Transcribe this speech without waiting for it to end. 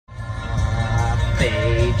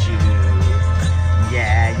fade you.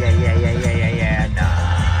 Yeah.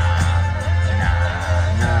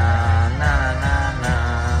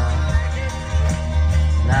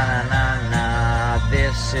 Nah.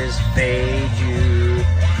 This is fade you.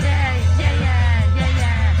 Yeah.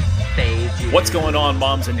 Fade you. What's going on,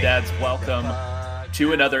 moms and dads? Welcome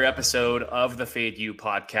to another episode of the Fade You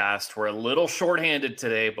podcast. We're a little shorthanded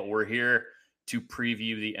today, but we're here to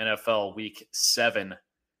preview the NFL Week 7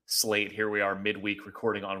 slate. Here we are midweek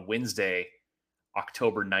recording on Wednesday,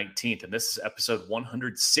 October 19th. And this is episode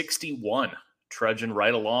 161, trudging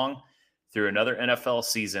right along through another NFL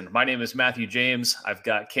season. My name is Matthew James. I've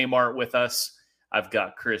got Kmart with us. I've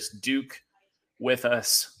got Chris Duke with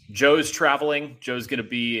us. Joe's traveling. Joe's going to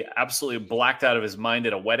be absolutely blacked out of his mind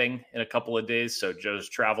at a wedding in a couple of days. So Joe's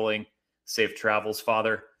traveling. Safe travels,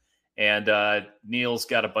 father. And Neil's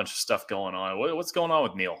got a bunch of stuff going on. What's going on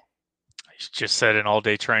with Neil? He just said an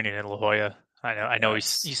all-day training in La Jolla. I know he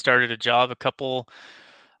started a job I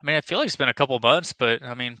feel like it's been a couple months, but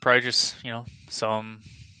I mean, probably just, some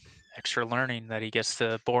extra learning that he gets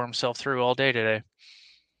to bore himself through all day today.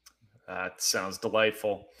 That sounds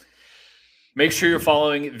delightful. Make sure you're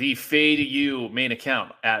following the Fade You main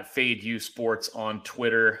account at Fade You Sports on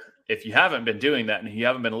Twitter. If you haven't been doing that and you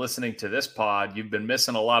haven't been listening to this pod, you've been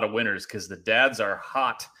missing a lot of winners because the dads are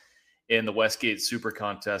hot in the Westgate Super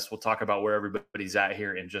Contest. We'll talk about where everybody's at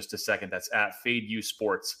here in just a second. That's at Fade You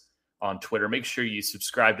Sports on Twitter. Make sure you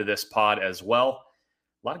subscribe to this pod as well.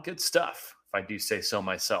 A lot of good stuff, if I do say so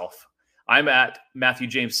myself. I'm at Matthew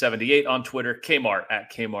James 78 on Twitter, Kmart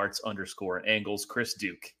at Kmarts_angles, Chris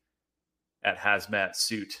Duke at Hazmat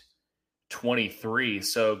Suit 23.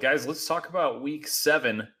 So guys, let's talk about week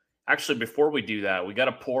 7. Actually, before we do that, we got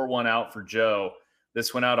to pour one out for Joe.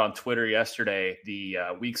 This went out on Twitter yesterday. The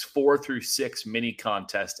weeks 4 through 6 mini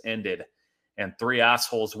contest ended, and 3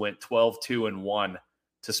 assholes went 12-2-1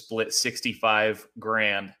 to split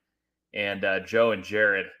 $65,000. And Joe and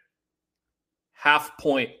Jared, half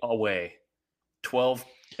point away,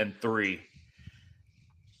 12-3.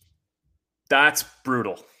 That's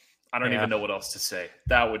brutal. I don't even know what else to say.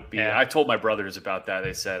 That would be. Yeah. I told my brothers about that.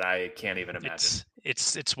 They said I can't even imagine.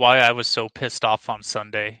 It's why I was so pissed off on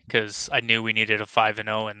Sunday, because I knew we needed a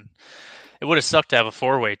 5-0, and it would have sucked to have a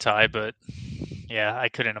 4-way tie. But yeah, I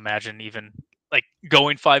couldn't imagine even like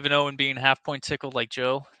going 5-0 and being half point tickled like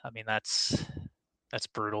Joe. I mean, that's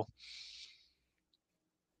brutal.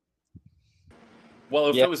 Well,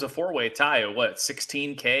 if it was a 4-way tie, what,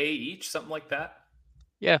 $16K each, something like that?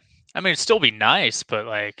 Yeah. I mean, it'd still be nice, but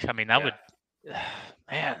that would,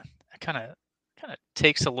 man, that kind of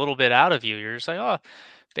takes a little bit out of you. You're just like,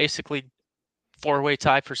 basically 4-way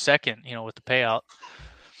tie for second, with the payout.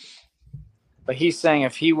 But he's saying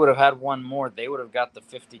if he would have had one more, they would have got the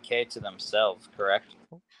 $50K to themselves, correct?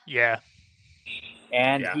 Yeah.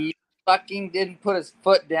 And he fucking didn't put his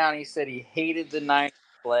foot down. He said he hated the Niners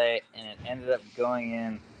play, and it ended up going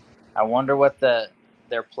in. I wonder what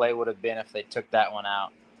their play would have been if they took that one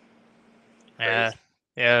out. Yeah,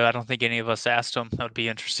 I don't think any of us asked him. That would be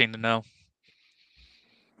interesting to know.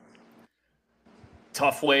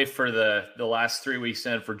 Tough way for the last 3 weeks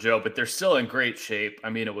end for Joe, but they're still in great shape.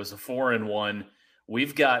 I mean, it was a 4-1.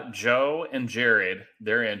 We've got Joe and Jared,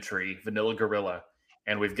 their entry, Vanilla Gorilla,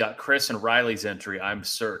 and we've got Chris and Riley's entry, I'm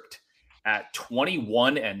Cirked, at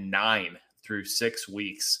 21-9 through 6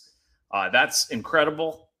 weeks. That's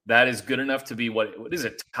incredible. That is good enough to be what is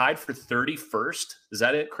it, tied for 31st? Is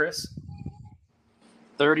that it, Chris?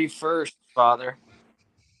 31st, father.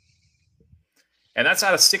 And that's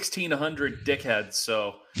out of 1,600 dickheads.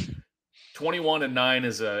 So 21-9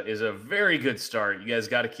 is a very good start. You guys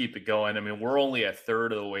got to keep it going. I mean, we're only a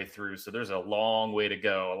third of the way through, so there's a long way to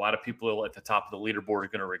go. A lot of people at the top of the leaderboard are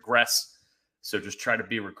going to regress. So just try to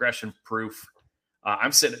be regression proof.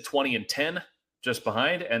 I'm sitting at 20-10, just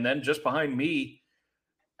behind, and then just behind me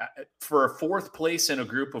for a 4th place in a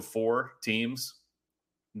group of 4 teams.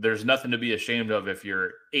 There's nothing to be ashamed of if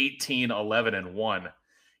you're 18-11-1.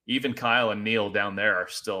 Even Kyle and Neil down there are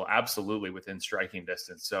still absolutely within striking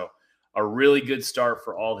distance. So a really good start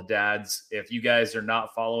for all the dads. If you guys are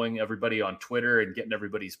not following everybody on Twitter and getting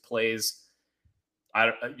everybody's plays,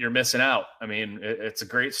 you're missing out. I mean, it's a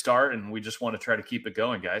great start, and we just want to try to keep it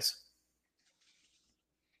going, guys.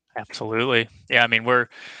 Absolutely. Yeah, I mean, we're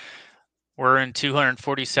in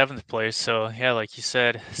 247th place. So, yeah, like you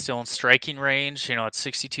said, still in striking range, at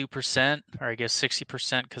 62%, or I guess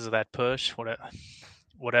 60% because of that push,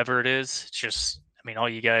 whatever it is. It's just, I mean, all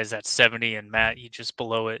you guys at 70 and Matt, you just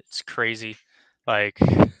below it. It's crazy. Like,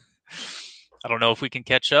 I don't know if we can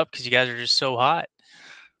catch up because you guys are just so hot.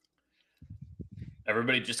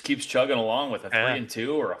 Everybody just keeps chugging along with a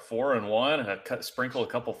 3-2 or a 4-1, sprinkle a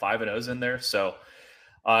couple 5-0s in there. So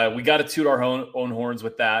we got to toot our own horns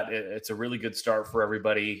with that. It's a really good start for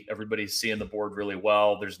everybody. Everybody's seeing the board really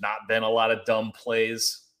well. There's not been a lot of dumb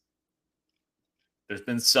plays. There's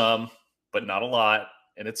been some, but not a lot.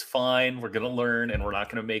 And it's fine. We're going to learn, and we're not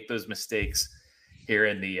going to make those mistakes here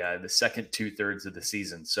in the second 2/3 of the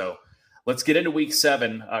season. So let's get into week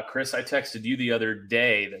 7. Chris, I texted you the other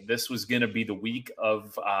day that this was going to be the week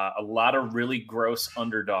of a lot of really gross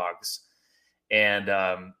underdogs and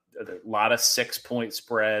a lot of 6-point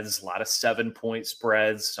spreads, a lot of 7-point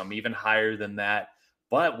spreads, some even higher than that.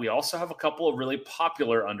 But we also have a couple of really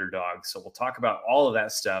popular underdogs. So we'll talk about all of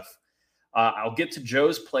that stuff. I'll get to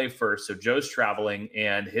Joe's play first. So Joe's traveling,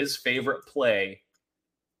 and his favorite play,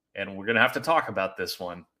 and we're going to have to talk about this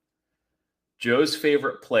one. Joe's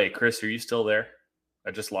favorite play. Chris, are you still there?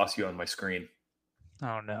 I just lost you on my screen.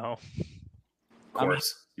 Oh, no. Of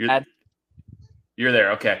course. You're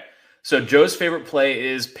there. Okay. So Joe's favorite play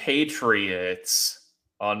is Patriots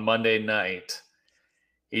on Monday night.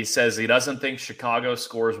 He says he doesn't think Chicago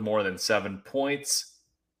scores more than 7 points.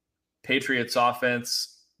 Patriots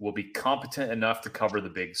offense will be competent enough to cover the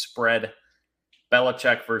big spread.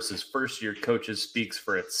 Belichick versus first-year coaches speaks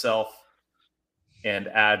for itself, and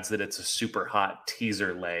adds that it's a super hot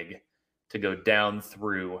teaser leg to go down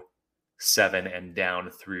through 7 and down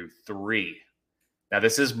through 3. Now,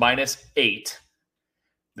 this is -8.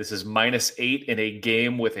 This is -8 in a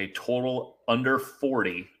game with a total under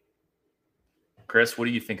 40. Chris, what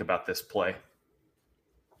do you think about this play?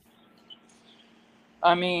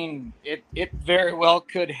 I mean, it very well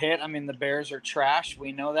could hit. I mean, the Bears are trash.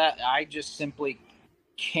 We know that. I just simply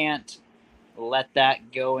can't let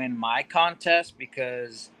that go in my contest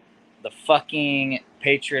because the fucking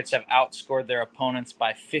Patriots have outscored their opponents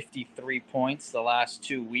by 53 points the last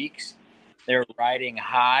 2 weeks. They're riding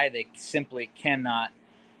high. They simply cannot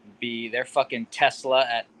be. They're fucking Tesla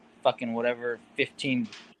at fucking whatever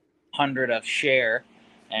 1,500 a share.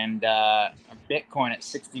 And Bitcoin at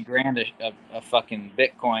 60 grand a fucking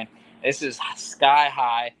Bitcoin. This is sky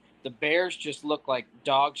high. The Bears just look like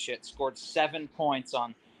dog shit. Scored 7 points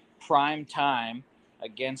on prime time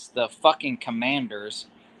against the fucking Commanders.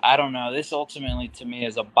 I don't know. This ultimately to me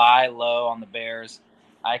is a buy low on the Bears.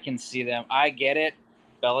 I can see them. I get it.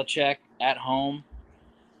 Belichick at home.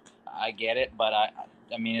 I get it, but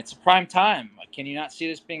I mean it's a prime time. Can you not see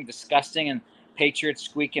this being disgusting and Patriots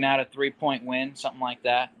squeaking out a 3-point win, something like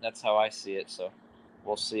that? That's how I see it. So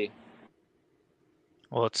we'll see.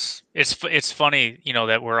 Well, it's funny,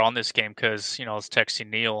 that we're on this game because, I was texting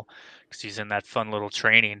Neil because he's in that fun little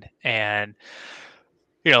training, and,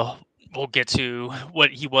 we'll get to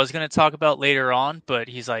what he was going to talk about later on, but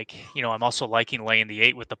he's like, I'm also liking laying the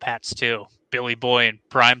 8 with the Pats too. Billy Boy in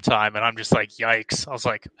prime time, and I'm just like, yikes. I was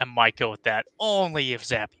like, I might go with that only if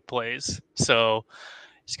Zappy plays. So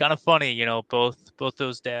it's kind of funny, both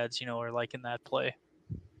those dads, are liking that play.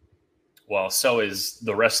 Well, so is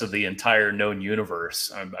the rest of the entire known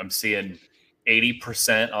universe. I'm seeing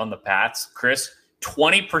 80% on the Pats. Chris,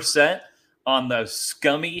 20% on the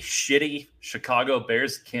scummy, shitty Chicago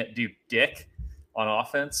Bears that can't do dick on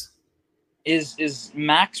offense. Is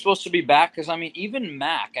Mac supposed to be back? Because, I mean, even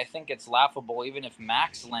Mac, I think it's laughable, even if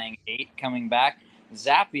Mac's laying 8 coming back.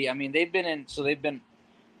 Zappy, I mean, they've been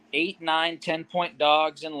 8, 9, 10-point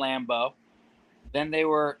dogs in Lambeau. Then they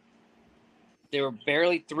were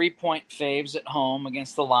barely 3-point faves at home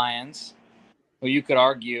against the Lions, who you could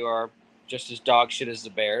argue are just as dog shit as the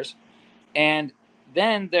Bears. And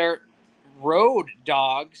then they're road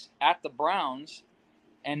dogs at the Browns,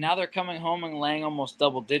 and now they're coming home and laying almost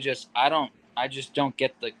double digits. I just don't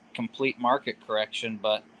get the complete market correction,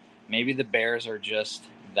 but maybe the Bears are just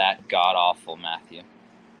that god-awful, Matthew.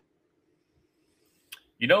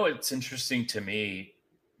 It's interesting to me,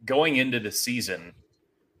 going into the season,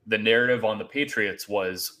 the narrative on the Patriots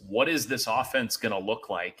was, what is this offense going to look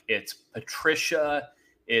like? It's Patricia.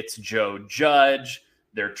 It's Joe Judge.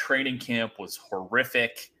 Their training camp was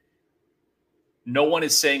horrific. No one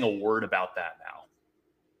is saying a word about that now.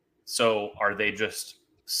 So are they just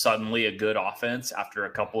suddenly a good offense after a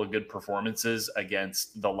couple of good performances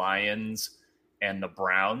against the Lions and the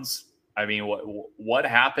Browns? I mean, what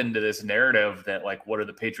happened to this narrative that, like, what are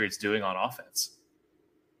the Patriots doing on offense?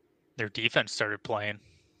 Their defense started playing.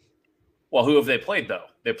 Well, who have they played, though?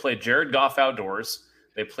 They played Jared Goff outdoors.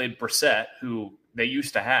 They played Brissett, who they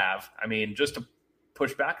used to have. I mean, just to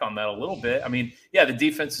push back on that a little bit, I mean, yeah, the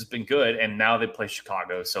defense has been good, and now they play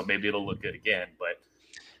Chicago, so maybe it'll look good again. But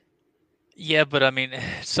Yeah, but I mean,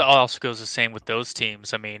 it also goes the same with those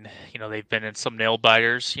teams. I mean, they've been in some nail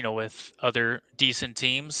biters, with other decent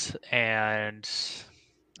teams, and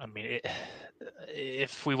I mean,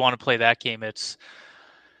 if we want to play that game, it's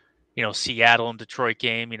Seattle and Detroit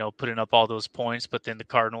game, putting up all those points, but then the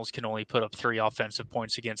Cardinals can only put up 3 offensive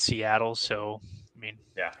points against Seattle. So, I mean,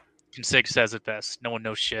 Yeah. Consig says it best. No one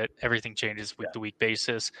knows shit. Everything changes week Yeah. to week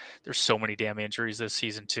basis. There's so many damn injuries this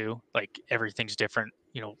season too. Like everything's different,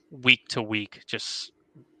 week to week. Just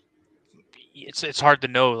it's hard to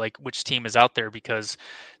know like which team is out there because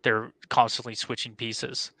they're constantly switching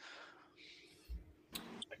pieces.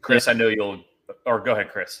 Chris, I know you'll, or go ahead,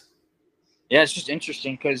 Chris. Yeah, it's just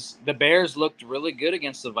interesting because the Bears looked really good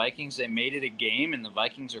against the Vikings. They made it a game, and the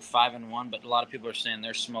Vikings are 5-1. But a lot of people are saying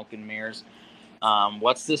they're smoke and mirrors.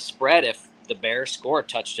 What's the spread if the Bears score a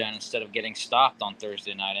touchdown instead of getting stopped on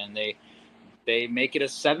Thursday night, and they make it a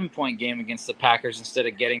 7-point game against the Packers instead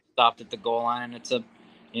of getting stopped at the goal line, and it's a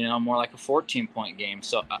more like a 14-point game.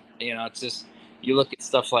 So it's just you look at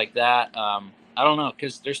stuff like that. I don't know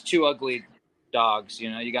because there's two ugly dogs.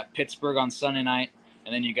 You got Pittsburgh on Sunday night,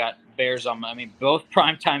 and then you got Bears on. I mean, both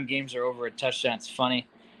primetime games are over a touchdown. It's funny.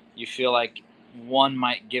 You feel like one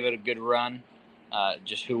might give it a good run.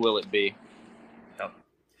 Just who will it be? Yep.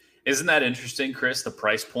 Isn't that interesting, Chris? The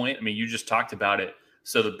price point. I mean, you just talked about it.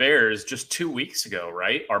 So the Bears just 2 weeks ago,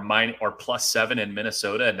 right, are +7 in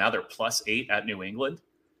Minnesota, and now they're +8 at New England.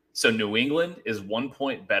 So New England is 1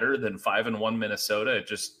 point better than 5-1 Minnesota.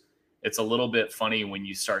 It's a little bit funny when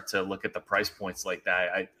you start to look at the price points like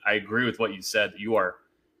that. I agree with what you said.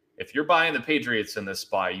 If you're buying the Patriots in this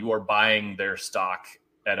spot, you are buying their stock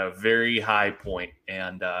at a very high point.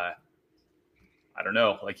 And I don't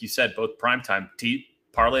know, like you said, both primetime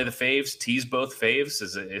parlay the faves, tease both faves.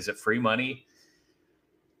 Is it free money?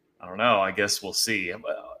 I don't know. I guess we'll see.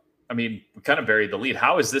 I mean, we kind of buried the lead.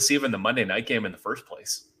 How is this even the Monday night game in the first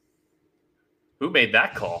place? Who made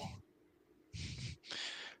that call?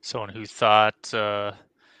 Someone who thought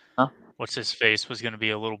what's his face was going to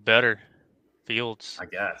be a little better. Fields. I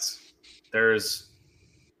guess. There's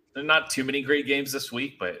not too many great games this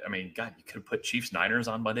week, but I mean, God, you could have put Chiefs Niners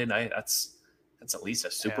on Monday night. That's at least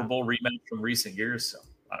a Super Bowl rematch from recent years. So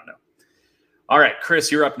I don't know. All right,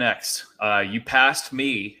 Chris, you're up next. You passed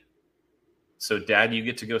me. So, Dad, you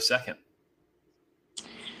get to go second.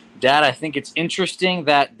 Dad, I think it's interesting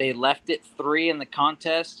that they left it 3 in the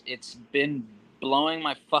contest. It's been blowing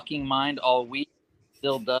my fucking mind all week.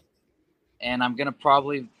 Still does. And I'm going to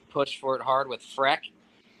probably push for it hard with Freck.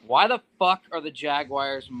 Why the fuck are the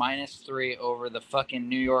Jaguars -3 over the fucking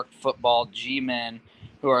New York Football G-men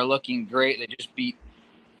who are looking great? They just beat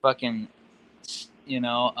fucking,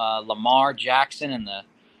 Lamar Jackson and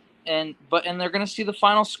they're going to see the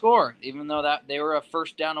final score, even though that they were a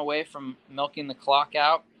first down away from milking the clock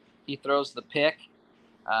out. He throws the pick.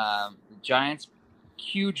 The Giants,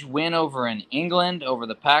 huge win over in England over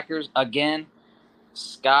the Packers again.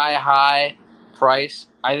 Sky high price.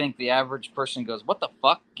 I think the average person goes, "What the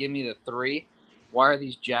fuck? Give me the 3." Why are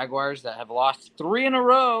these Jaguars that have lost 3 in a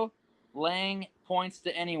row laying points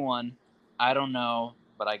to anyone? I don't know,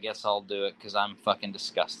 but I guess I'll do it because I'm fucking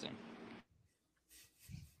disgusting.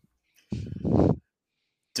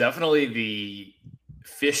 Definitely the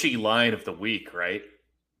fishy line of the week, right?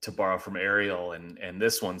 To borrow from Ariel, and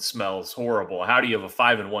this one smells horrible. How do you have a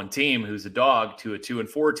 5-1 team who's a dog to a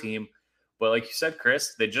 2-4 team? But like you said,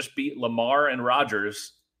 Chris, they just beat Lamar and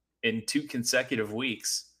Rodgers in 2 consecutive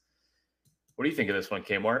weeks. What do you think of this one,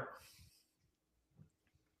 Kmart?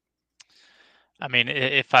 I mean,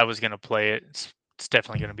 if I was going to play it, it's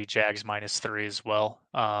definitely going to be Jags -3 as well.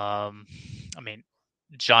 I mean,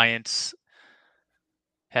 Giants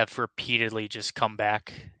have repeatedly just come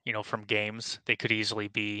back, from games. They could easily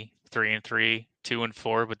be 3-3,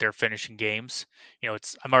 2-4, but they're finishing games.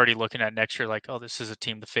 I'm already looking at next year like, oh, this is a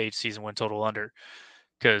team to fade season win total under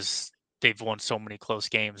because they've won so many close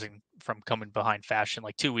games and from coming behind fashion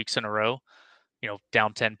like 2 weeks in a row,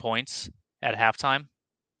 down 10 points at halftime,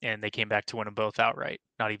 and they came back to win them both outright,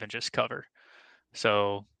 not even just cover.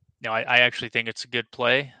 So I actually think it's a good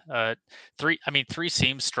play. 3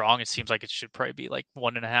 seems strong. It seems like it should probably be like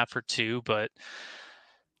 1.5 or 2, but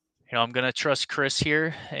I'm gonna trust Chris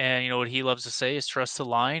here, and what he loves to say is trust the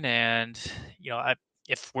line. And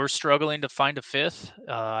if we're struggling to find a 5th,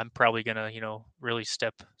 I'm probably gonna really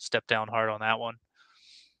step down hard on that one.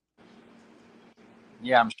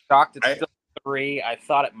 Yeah, I'm shocked it's still 3. I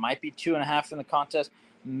thought it might be 2.5 in the contest.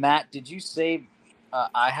 Matt, did you say?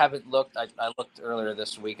 I haven't looked. I looked earlier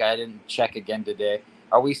this week. I didn't check again today.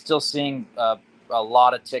 Are we still seeing a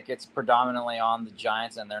lot of tickets predominantly on the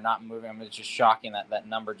Giants and they're not moving? I mean, it's just shocking that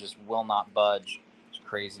number just will not budge. It's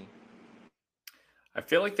crazy. I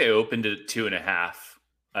feel like they opened at 2.5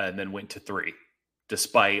 and then went to 3.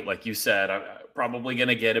 Despite, like you said, I'm probably going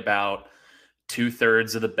to get about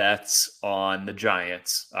 2/3 of the bets on the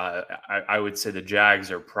Giants. I would say the Jags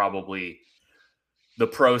are probably the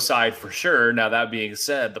pro side for sure. Now, that being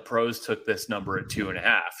said, the pros took this number at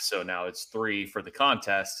 2.5. So now it's 3 for the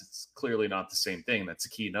contest. It's clearly not the same thing. That's a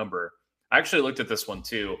key number. I actually looked at this one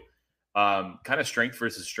too. Kind of strength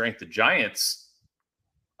versus strength. The Giants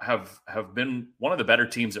have been one of the better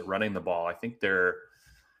teams at running the ball. I think they're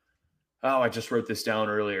I just wrote this down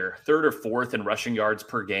earlier. 3rd or 4th in rushing yards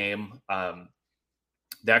per game.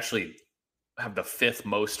 They actually have the 5th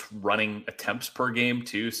most running attempts per game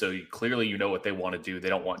too. So clearly, you know what they want to do. They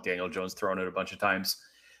don't want Daniel Jones thrown it a bunch of times.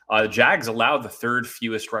 The Jags allow the 3rd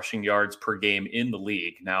fewest rushing yards per game in the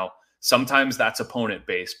league. Now, sometimes that's opponent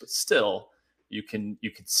based, but still, you can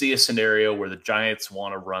see a scenario where the Giants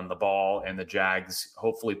want to run the ball and the Jags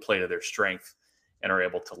hopefully play to their strength and are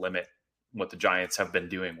able to limit what the Giants have been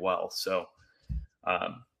doing well. So,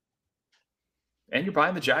 and you're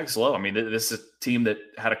buying the Jags low. I mean, this is a team that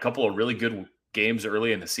had a couple of really good games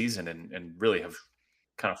early in the season and really have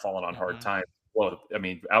kind of fallen on hard times. Well, I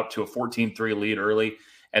mean, out to a 14-3 lead early,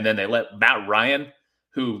 and then they let Matt Ryan,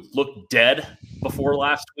 who looked dead before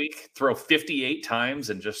last week, throw 58 times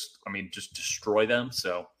and just destroy them.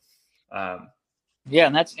 So, yeah,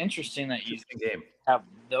 and that's interesting that you game. have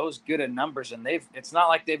those good of numbers, and it's not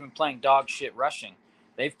like they've been playing dog shit rushing.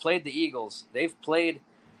 They've played the Eagles. They've played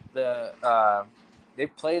the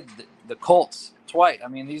Colts twice. I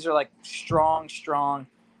mean, these are like strong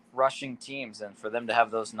rushing teams, and for them to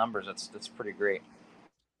have those numbers, that's pretty great.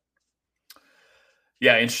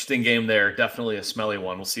 Yeah, interesting game there. Definitely a smelly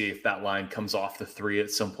one. We'll see if that line comes off the 3 at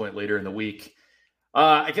some point later in the week.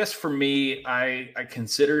 I guess for me, I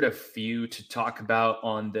considered a few to talk about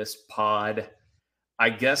on this pod. I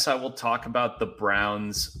guess I will talk about the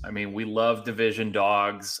Browns. I mean, we love division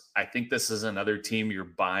dogs. I think this is another team you're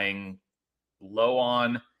buying low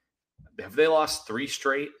on. Have they lost 3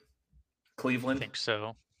 straight, Cleveland? I think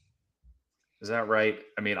so. Is that right?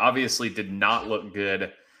 I mean, obviously did not look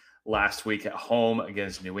good last week at home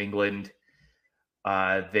against New England.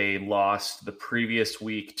 They lost the previous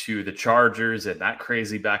week to the Chargers in that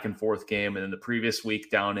crazy back and forth game. And then the previous week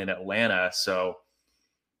down in Atlanta. So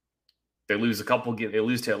they lose a couple. They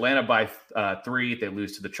lose to Atlanta by 3. They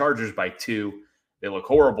lose to the Chargers by 2. They look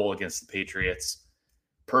horrible against the Patriots.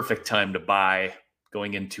 Perfect time to buy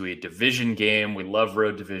going into a division game. We love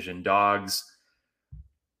road division dogs.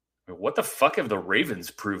 What the fuck have the Ravens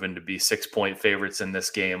proven to be 6-point favorites in this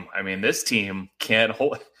game? I mean, this team can't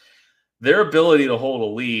hold. Their ability to hold a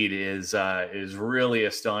lead is really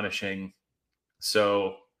astonishing.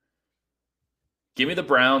 So give me the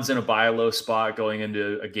Browns in a buy low spot going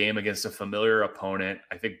into a game against a familiar opponent.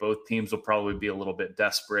 I think both teams will probably be a little bit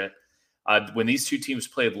desperate. When these two teams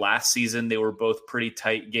played last season, they were both pretty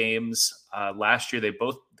tight games. Last year, they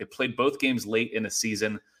played both games late in the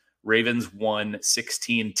season. Ravens won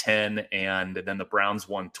 16-10, and then the Browns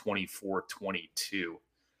won 24-22.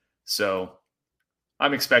 So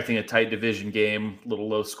I'm expecting a tight division game, a little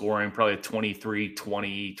low scoring, probably a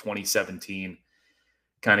 23-20, 2017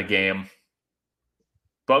 kind of game.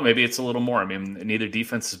 But maybe it's a little more. I mean, neither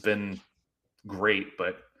defense has been great,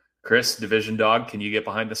 but Chris, division dog, can you get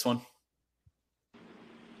behind this one?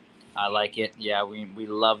 I like it. Yeah, we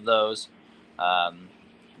love those.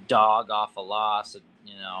 Dog off a loss,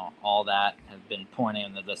 all that have been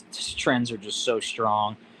pointing that the trends are just so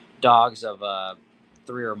strong. Dogs of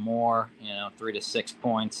 3 or more, 3 to 6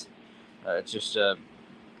 points. It's just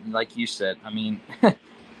like you said. I mean,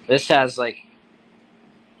 this has like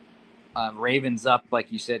Ravens up,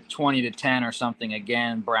 like you said, 20-10 or something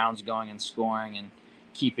again. Browns going and scoring and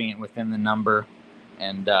keeping it within the number.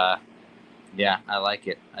 And yeah, I like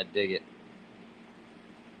it. I dig it.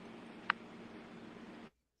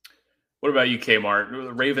 What about you, Kmart?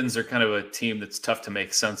 The Ravens are kind of a team that's tough to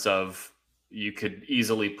make sense of. You could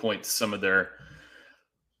easily point to some of their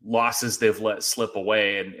losses they've let slip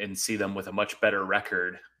away and see them with a much better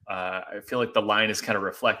record. I feel like the line is kind of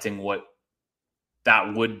reflecting what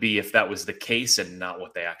that would be if that was the case and not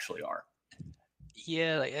what they actually are.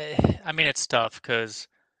 Yeah, I mean, it's tough because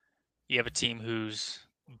you have a team who's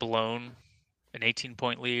blown an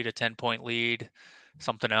 18-point lead, a 10-point lead,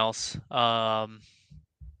 something else.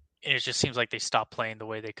 And it just seems like they stop playing the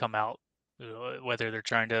way they come out, whether they're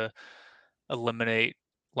trying to eliminate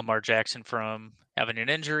Lamar Jackson from having an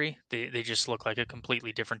injury. They just look like a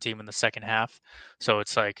completely different team in the second half. So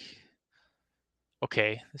it's like,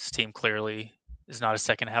 okay, this team clearly is not a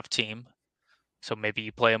second half team. So maybe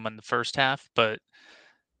you play them in the first half, but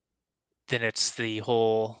then it's the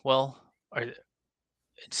whole, well,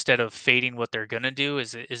 instead of fading what they're going to do,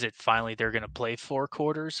 is it finally they're going to play 4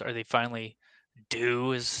 quarters? Are they finally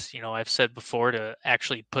due, as I've said before, to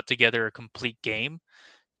actually put together a complete game?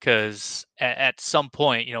 Because at some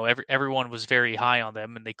point, everyone was very high on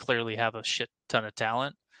them, and they clearly have a shit ton of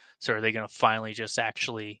talent. So are they going to finally just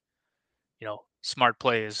actually, smart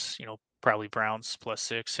play is, probably Browns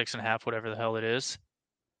 +6, 6.5, whatever the hell it is.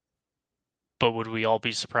 But would we all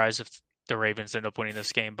be surprised if the Ravens end up winning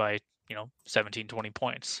this game by, 17, 20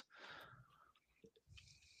 points?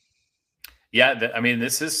 Yeah, I mean,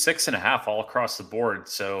 this is 6.5 all across the board.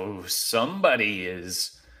 So somebody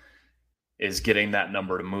is getting that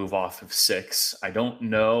number to move off of 6. I don't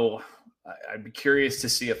know. I'd be curious to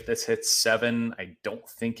see if this hits 7. I don't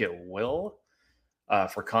think it will.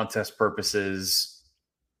 For contest purposes,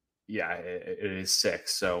 yeah, it is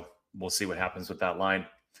 6. So we'll see what happens with that line.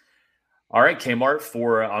 All right,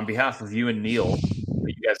 Kmart, on behalf of you and Neil, what are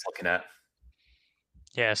you guys looking at?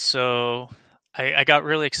 Yeah, so I got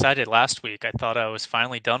really excited last week. I thought I was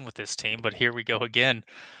finally done with this team, but here we go again.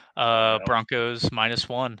 Broncos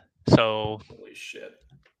 -1. So holy shit.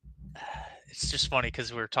 It's just funny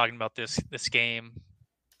because we were talking about this game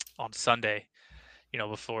on Sunday,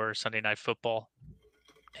 before Sunday Night Football.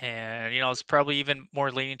 And, I was probably even more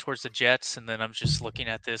leaning towards the Jets. And then I'm just looking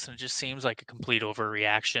at this, and it just seems like a complete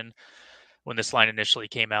overreaction. When this line initially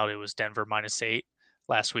came out, it was Denver -8.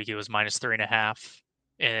 Last week, it was -3.5.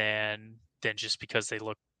 And then just because they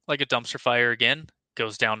look like a dumpster fire again,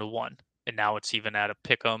 goes down to 1. And now it's even at a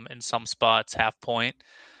pick 'em in some spots, half point.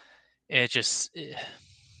 And it just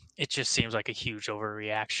seems like a huge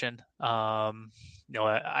overreaction.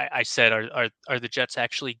 I said, are the Jets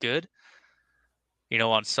actually good?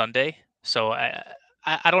 On Sunday. So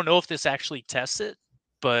I don't know if this actually tests it,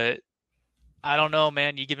 but I don't know,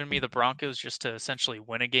 man. You giving me the Broncos just to essentially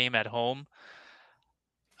win a game at home?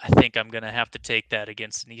 I think I'm going to have to take that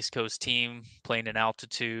against an East Coast team playing in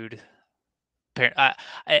altitude. The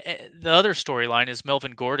other storyline is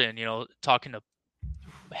Melvin Gordon, talking to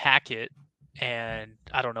Hackett, and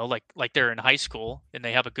I don't know, like they're in high school and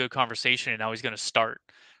they have a good conversation, and now he's going to start.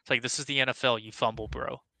 It's like, this is the NFL. You fumble,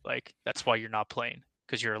 bro. Like, that's why you're not playing,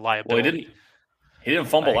 because you're a liability. Well, he didn't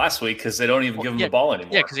fumble last week because they don't even give him the ball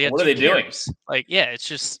anymore. Yeah, because what are they doing? Like, yeah, it's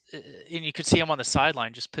just, and you could see him on the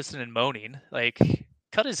sideline just pissing and moaning. Like,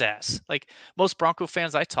 cut his ass. Like, most Bronco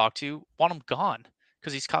fans I talk to want him gone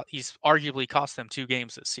because he's arguably cost them 2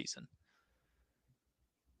 games this season.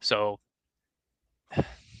 So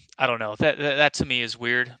I don't know. That to me is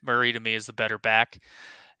weird. Murray to me is the better back,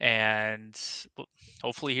 and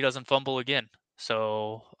hopefully he doesn't fumble again.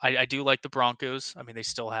 So I do like the Broncos. I mean, they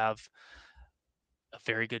still have a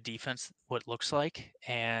very good defense, what it looks like,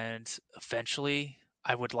 and eventually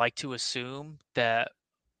I would like to assume that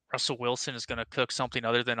Russell Wilson is going to cook something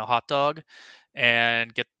other than a hot dog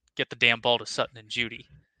and get the damn ball to Sutton and Judy.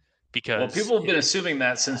 Because people have been assuming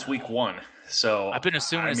that since week 1. So I've been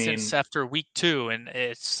assuming it since after week 2, and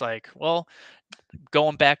it's like, well,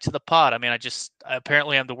 going back to the pod, I mean,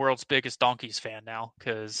 apparently I'm the world's biggest Donkeys fan now,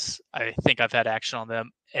 because I think I've had action on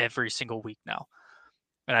them every single week now.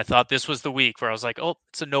 And I thought this was the week where I was like, oh,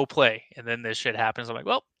 it's a no play. And then this shit happens. I'm like,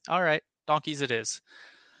 well, all right, Donkeys it is.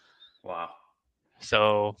 Wow.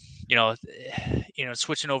 So,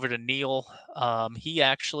 switching over to Neil, he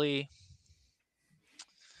actually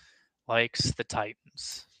likes the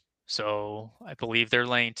Titans. So I believe they're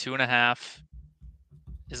laying 2.5,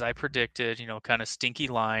 as I predicted, kind of stinky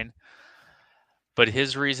line. But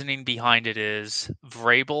his reasoning behind it is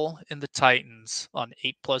Vrabel and the Titans on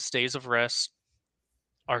 8+ days of rest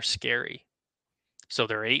are scary. So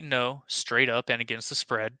they're 8-0 straight up and against the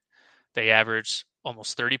spread. They average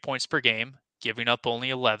almost 30 points per game, giving up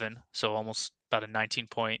only 11. So almost about a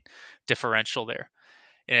 19-point differential there.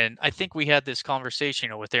 And I think we had this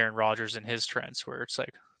conversation, with Aaron Rodgers and his trends, where it's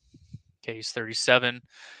like, okay, he's 37.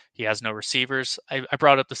 He has no receivers. I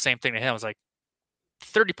brought up the same thing to him. I was like,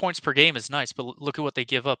 30 points per game is nice, but look at what they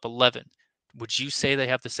give up, 11. Would you say they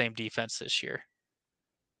have the same defense this year?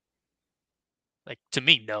 Like, to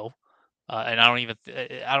me, no. And I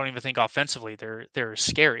don't even think offensively they're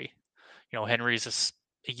scary. Henry's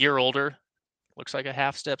a year older, looks like a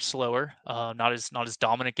half step slower, not as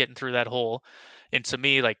dominant getting through that hole. And to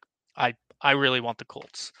me, like, I really want the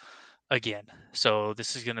Colts again. So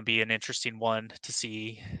this is going to be an interesting one to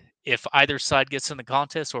see if either side gets in the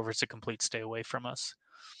contest or if it's a complete stay away from us.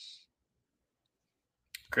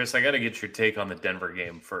 Chris, I got to get your take on the Denver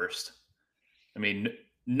game first. I mean,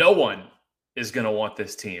 no one is going to want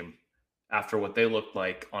this team after what they looked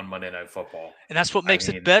like on Monday Night Football. And that's what makes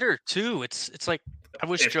it better too. It's like, I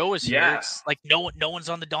wish Joe was here. It's like no one's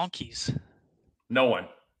on the Donkeys. No one.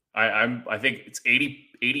 I think it's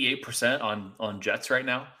 88% on Jets right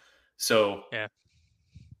now. So yeah.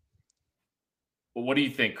 What do you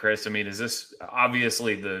think, Chris? I mean, is this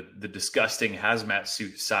obviously the disgusting hazmat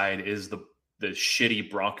suit side is the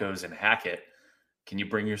shitty Broncos and Hackett? Can you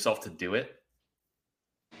bring yourself to do it?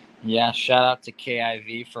 Yeah, shout out to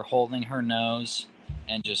KIV for holding her nose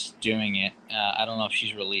and just doing it. I don't know if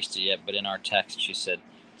she's released it yet, but in our text she said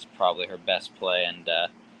it's probably her best play, and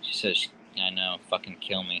she says, "I know, fucking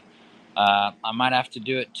kill me." I might have to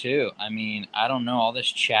do it too. I mean, I don't know, all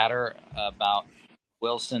this chatter about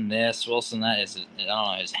Wilson this, Wilson that. I don't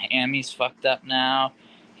know, his hammy's fucked up now.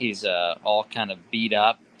 He's all kind of beat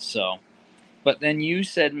up. So, but then you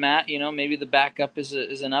said, Matt, maybe the backup is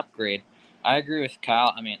an upgrade. I agree with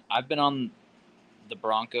Kyle. I mean, I've been on the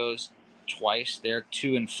Broncos twice. They're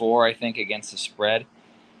 2-4, I think, against the spread.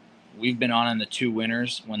 We've been on in the 2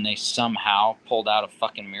 winners when they somehow pulled out a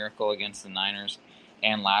fucking miracle against the Niners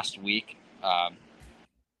and last week. I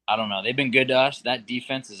don't know. They've been good to us. That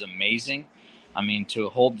defense is amazing. I mean, to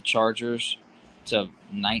hold the Chargers to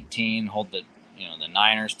 19, hold the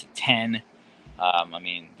Niners to 10. I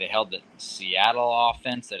mean, they held the Seattle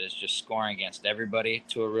offense that is just scoring against everybody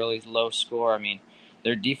to a really low score. I mean,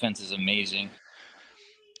 their defense is amazing.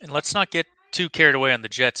 And let's not get too carried away on the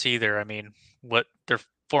Jets either. I mean, they're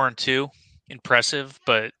 4-2, impressive,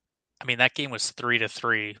 but I mean that game was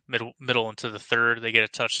 3-3, middle into the third. They get a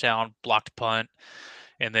touchdown, blocked punt,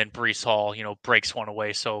 and then Breece Hall, breaks one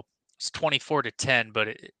away. So it's 24-10, but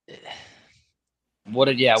it's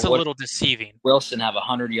a little deceiving. Wilson have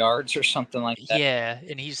 100 yards or something like that. Yeah,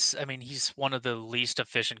 and he's one of the least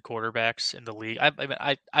efficient quarterbacks in the league.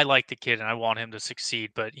 I like the kid and I want him to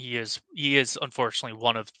succeed, but he is unfortunately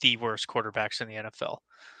one of the worst quarterbacks in the NFL.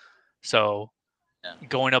 So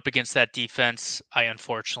going up against that defense, I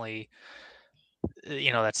unfortunately,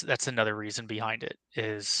 that's another reason behind it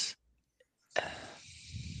is,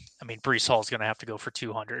 I mean, Breece Hall is going to have to go for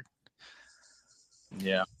 200.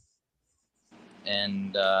 Yeah.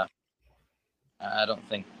 And I don't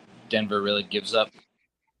think Denver really gives up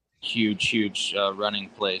huge running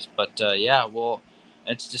plays. But yeah, well,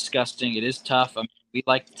 it's disgusting. It is tough. I mean, we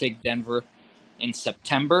like to take Denver in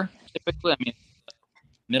September typically. I mean,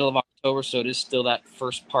 middle of October, so it is still that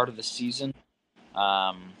first part of the season.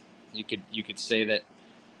 You could say that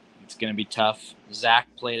it's going to be tough. Zach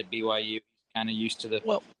played at BYU, kind of used to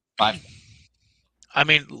the 5. I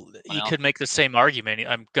mean, you could make the same argument.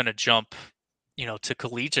 I'm going to jump, to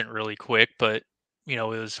collegiate really quick, but it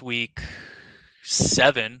was week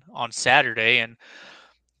 7 on Saturday, and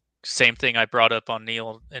same thing I brought up on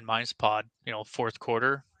Neil and mine's pod. Fourth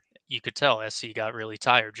quarter, you could tell SC got really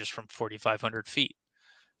tired just from 4,500 feet.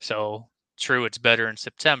 So true, it's better in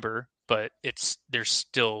September, but there's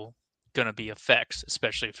still going to be effects,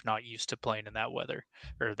 especially if you're not used to playing in that weather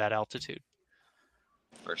or that altitude.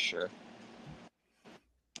 For sure.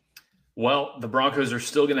 Well, the Broncos are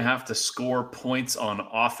still going to have to score points on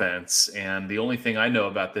offense. And the only thing I know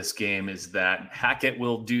about this game is that Hackett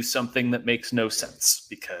will do something that makes no sense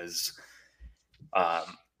because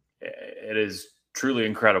it is truly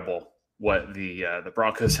incredible what the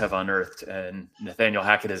Broncos have unearthed, and Nathaniel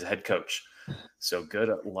Hackett is a head coach. So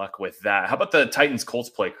good luck with that. How about the Titans-Colts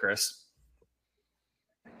play, Chris?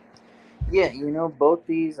 Yeah, both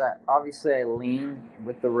these, obviously I lean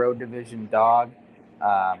with the road division dog.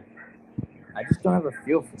 I just don't have a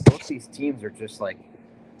feel for both these teams. Are just like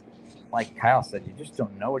Kyle said, you just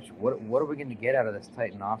don't know what are we going to get out of this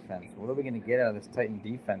Titan offense? What are we going to get out of this Titan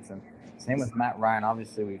defense? And same with Matt Ryan.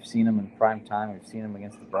 Obviously, we've seen him in prime time. We've seen him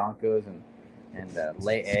against the Broncos and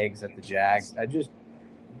lay eggs at the Jags.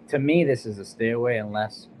 To me, this is a stay away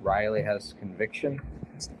unless Riley has conviction.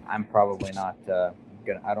 I'm probably not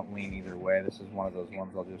I don't lean either way. This is one of those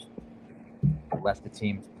ones I'll just let the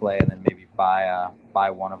teams play and then maybe buy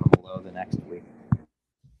one of them low the next week.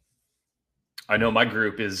 I know my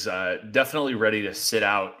group is definitely ready to sit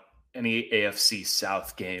out any AFC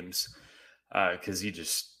South games because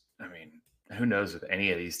who knows with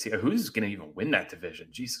any of these teams? Who's going to even win that division?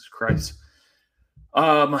 Jesus Christ.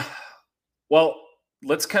 Well,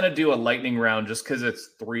 let's kind of do a lightning round just because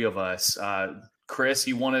it's 3 of us. Chris,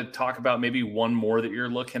 you want to talk about maybe one more that you're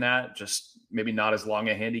looking at? Just maybe not as long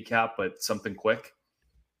a handicap, but something quick?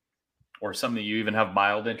 Or something you even have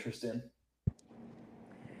mild interest in?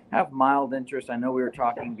 Have mild interest. I know we were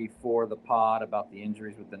talking before the pod about the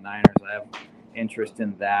injuries with the Niners. I have interest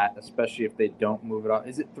in that, especially if they don't move it off.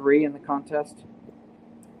 Is it 3 in the contest?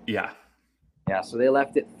 Yeah. Yeah, so they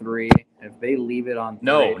left it 3. If they leave it on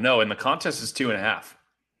 3... No, in the contest is 2.5.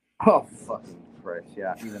 Oh, fucking Christ.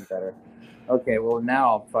 Yeah, even better. Okay, well, now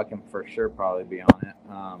I'll fucking for sure probably be on it.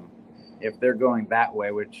 if they're going that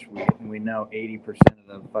way, which we know 80%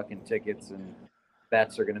 of the fucking tickets and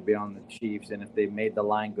bets are going to be on the Chiefs, and if they made the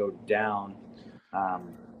line go down,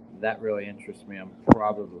 that really interests me. I'm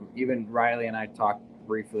probably, even Riley and I talked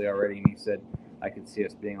briefly already, and he said I could see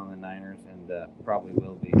us being on the Niners, and probably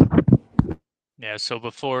will be. Yeah, so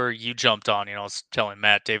before you jumped on, I was telling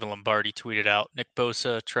Matt, David Lombardi tweeted out Nick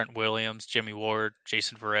Bosa, Trent Williams, Jimmy Ward,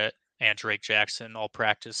 Jason Verrett, and Drake Jackson all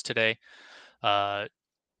practiced today.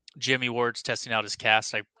 Jimmy Ward's testing out his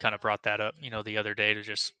cast. I kind of brought that up, the other day to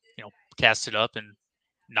just, cast it up and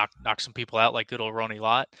knock some people out like good old Ronnie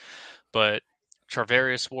Lott. But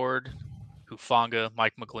Charvarius Ward, Hufanga,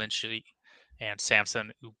 Mike McGlinchey, and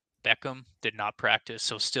Samson Beckham did not practice.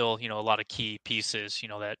 So still, a lot of key pieces,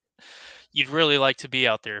 that you'd really like to be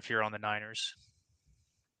out there if you're on the Niners.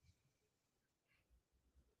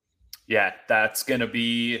 Yeah, that's going to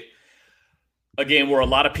be a game where a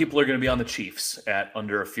lot of people are going to be on the Chiefs at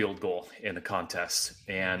under a field goal in the contest.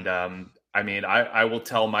 And I will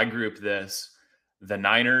tell my group this: the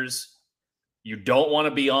Niners, you don't want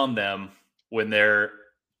to be on them when they're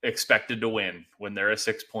expected to win, when they're a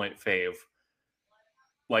 6-point fave,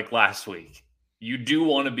 like last week. You do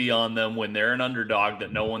want to be on them when they're an underdog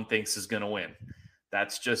that no one thinks is going to win.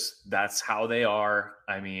 That's how they are.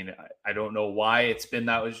 I mean, I don't know why it's been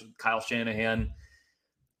that way. Kyle Shanahan,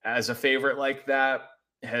 as a favorite like that,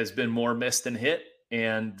 has been more missed than hit.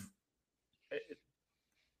 And,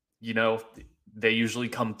 they usually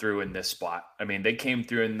come through in this spot. I mean, they came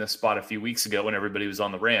through in this spot a few weeks ago when everybody was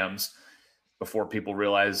on the Rams, before people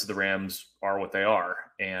realized the Rams are what they are.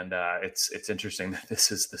 And it's interesting that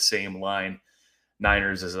this is the same line.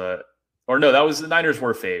 Niners the Niners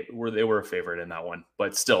were a favorite in that one.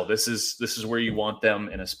 But still, this is where you want them,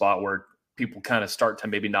 in a spot where people kind of start to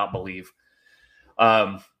maybe not believe.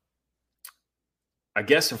 I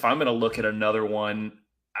guess if I'm going to look at another one,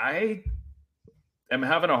 I am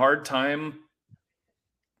having a hard time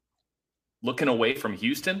looking away from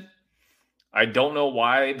Houston. I don't know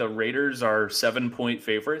why the Raiders are 7-point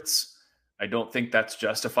favorites. I don't think that's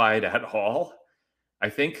justified at all. I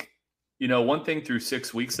think, one thing through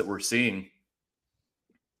 6 weeks that we're seeing,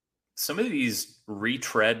 some of these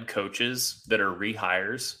retread coaches that are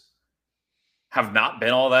rehires have not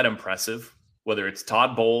been all that impressive, whether it's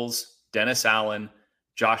Todd Bowles, Dennis Allen,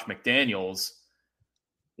 Josh McDaniels.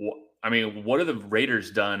 I mean, what have the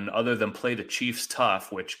Raiders done other than play the Chiefs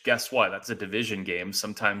tough, which, guess what? That's a division game.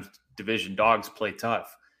 Sometimes division dogs play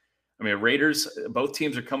tough. I mean, Raiders, both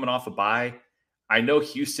teams are coming off a bye. I know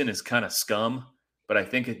Houston is kind of scum, but I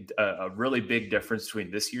think a really big difference between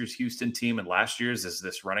this year's Houston team and last year's is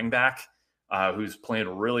this running back who's playing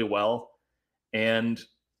really well. And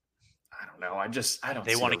I don't know. I don't.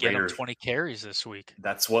 They want to get him 20 carries this week.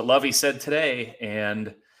 That's what Lovey said today,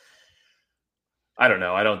 and I don't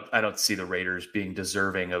know. I don't see the Raiders being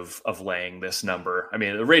deserving of laying this number. I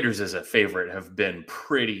mean, the Raiders as a favorite have been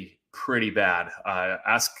pretty bad.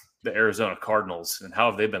 Ask the Arizona Cardinals, and how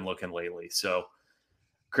have they been looking lately? So,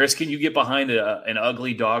 Chris, can you get behind an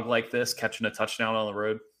ugly dog like this catching a touchdown on the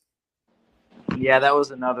road? Yeah, that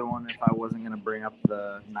was another one. If I wasn't going to bring up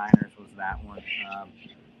the Niners, was that one.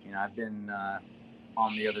 I've been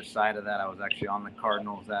on the other side of that. I was actually on the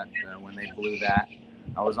Cardinals when they blew that.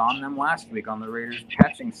 I was on them last week on the Raiders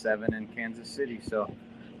catching 7 in Kansas City. So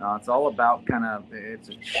it's all about it's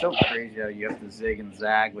so crazy how you have to zig and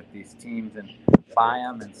zag with these teams and buy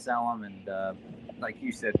them and sell them. And like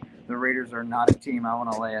you said, the Raiders are not a team I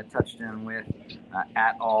want to lay a touchdown with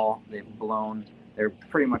at all. They're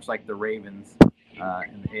pretty much like the Ravens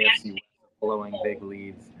in the AFC West, blowing big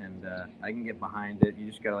leads. And I can get behind it. You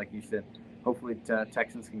just got to, like you said, hopefully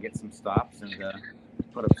Texans can get some stops and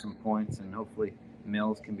put up some points, and hopefully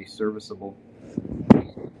Mills can be serviceable.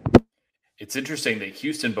 It's interesting that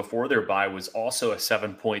Houston, before their bye, was also a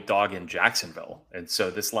 7-point dog in Jacksonville. And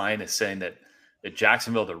so this line is saying that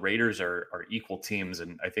Jacksonville, the Raiders are equal teams.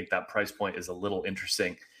 And I think that price point is a little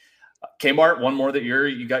interesting. Kmart, one more that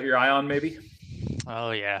you got your eye on, maybe?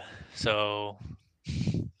 Oh, yeah. So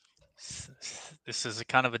this is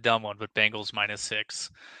kind of a dumb one, but Bengals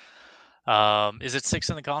 -6. Is it 6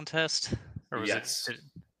 in the contest? Or was yes.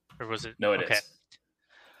 Or was it? No, it okay. is.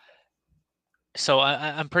 So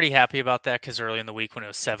I'm pretty happy about that, because early in the week when it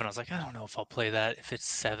was 7, I was like, I don't know if I'll play that if it's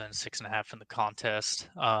 7, 6.5 in the contest.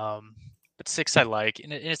 But 6 I like,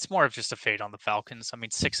 and it's more of just a fade on the Falcons. I mean,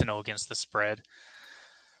 6-0 against the spread.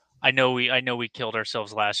 I know we killed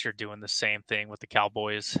ourselves last year doing the same thing with the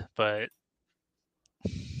Cowboys, but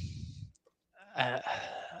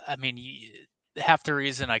I mean, half the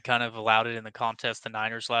reason I kind of allowed it in the contest, the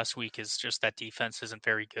Niners last week, is just that defense isn't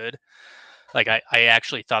very good. Like I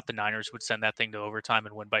actually thought the Niners would send that thing to overtime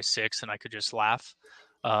and win by 6, and I could just laugh.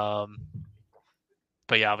 But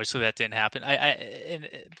yeah, obviously that didn't happen. And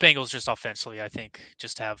Bengals just offensively, I think,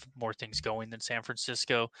 just have more things going than San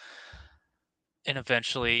Francisco. And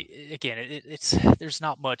eventually, again, it's there's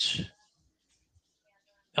not much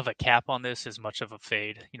of a cap on this, as much of a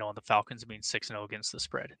fade, on the Falcons being 6-0 against the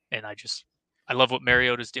spread. And I love what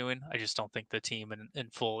Mariota's doing. I just don't think the team in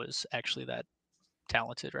full is actually that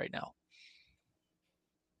talented right now.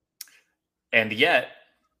 And yet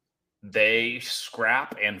they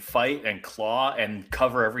scrap and fight and claw and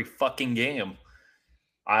cover every fucking game.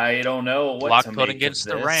 I don't know what Block to vote make against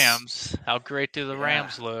of the this. Rams. How great do the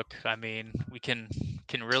Rams look? I mean, we can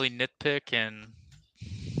really nitpick, and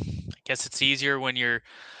I guess it's easier when you're,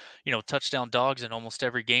 touchdown dogs in almost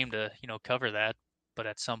every game to, cover that. But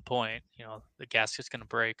at some point, the gasket's going to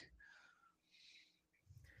break.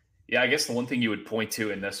 Yeah, I guess the one thing you would point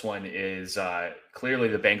to in this one is clearly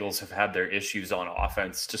the Bengals have had their issues on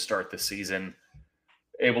offense to start the season.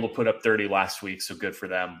 Able to put up 30 last week, so good for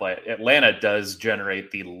them. But Atlanta does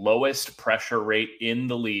generate the lowest pressure rate in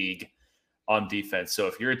the league on defense. So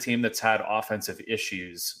if you're a team that's had offensive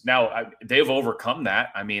issues, now they've overcome that.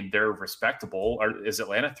 I mean, they're respectable. Is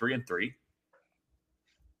Atlanta 3-3?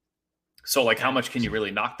 So, like, how much can you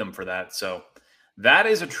really knock them for that? So that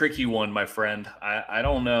is a tricky one, my friend. I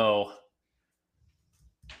don't know.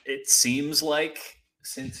 It seems like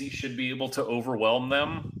Cincy should be able to overwhelm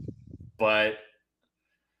them, but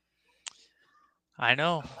I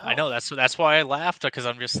know. That's why I laughed, because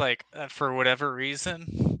I'm just like, for whatever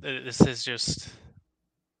reason, this is just.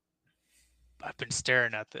 I've been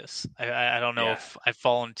staring at this. I don't know if I've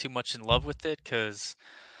fallen too much in love with it, because,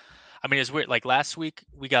 I mean, it's weird. Like last week,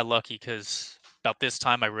 we got lucky because about this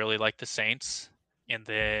time I really liked the Saints, and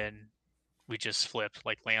then we just flipped.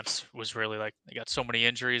 Like Lance was really like, they got so many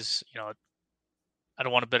injuries. I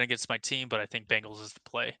don't want to bet against my team, but I think Bengals is the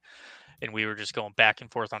play. And we were just going back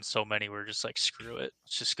and forth on so many. We were just like, screw it,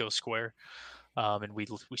 let's just go square. And we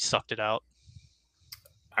sucked it out.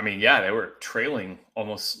 I mean, yeah, they were trailing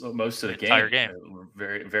almost most of the entire game.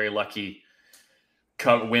 Very, very lucky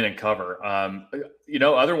win and cover.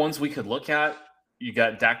 Other ones we could look at, you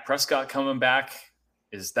got Dak Prescott coming back.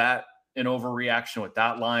 Is that an overreaction with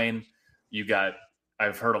that line?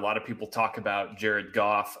 I've heard a lot of people talk about Jared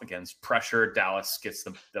Goff against pressure. Dallas gets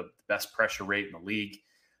the best pressure rate in the league.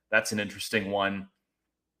 That's an interesting one.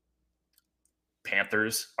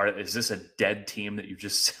 Panthers, is this a dead team that you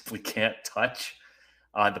just simply can't touch?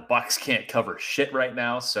 The Bucs can't cover shit right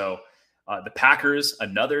now. So the Packers,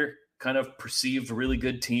 another kind of perceived really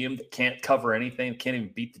good team that can't cover anything, can't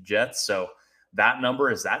even beat the Jets. So that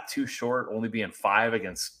number, is that too short, only being 5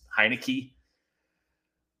 against Heineke?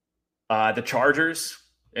 The Chargers,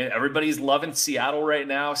 everybody's loving Seattle right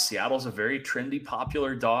now. Seattle's a very trendy,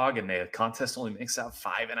 popular dog, and the contest only makes out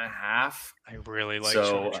 5.5. I really like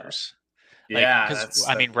Chargers. Because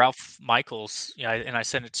Ralph Michaels, and I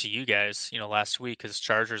sent it to you guys, last week, because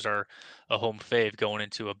Chargers are a home fave going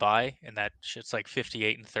into a bye, and that shit's like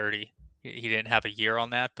 58-30. He didn't have a year on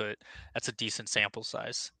that, but that's a decent sample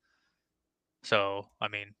size. So, I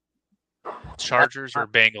mean, Chargers or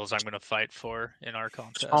Bengals, I'm going to fight for in our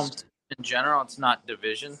contest. Home in general, it's not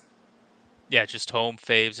division. Yeah, just home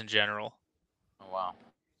faves in general. Oh wow.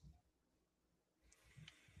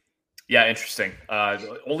 Yeah, interesting.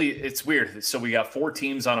 It's weird. So we got 4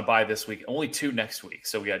 teams on a bye this week, only 2 next week.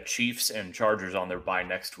 So we got Chiefs and Chargers on their bye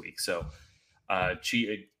next week. So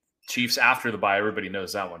Chiefs after the bye, everybody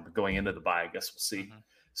knows that one. But going into the bye, I guess we'll see. Mm-hmm.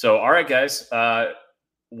 So, all right, guys,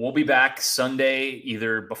 we'll be back Sunday,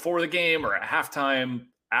 either before the game or at halftime.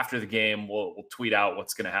 After the game, we'll tweet out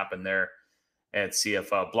what's going to happen there and see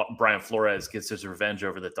if Brian Flores gets his revenge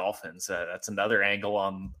over the Dolphins. That's another angle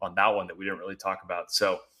on that one that we didn't really talk about.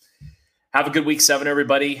 So, have a good week 7,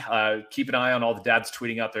 everybody. Keep an eye on all the dads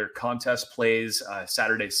tweeting out their contest plays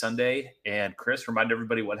Saturday, Sunday. And Chris, remind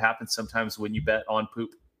everybody what happens sometimes when you bet on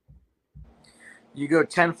poop. You go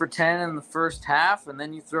 10 for 10 in the first half, and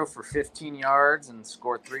then you throw for 15 yards and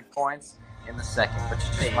score 3 points in the second. But you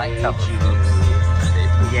just might cover.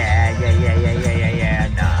 Yeah.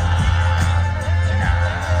 Nah.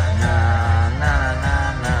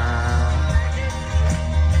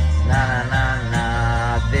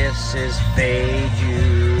 This is Fade You.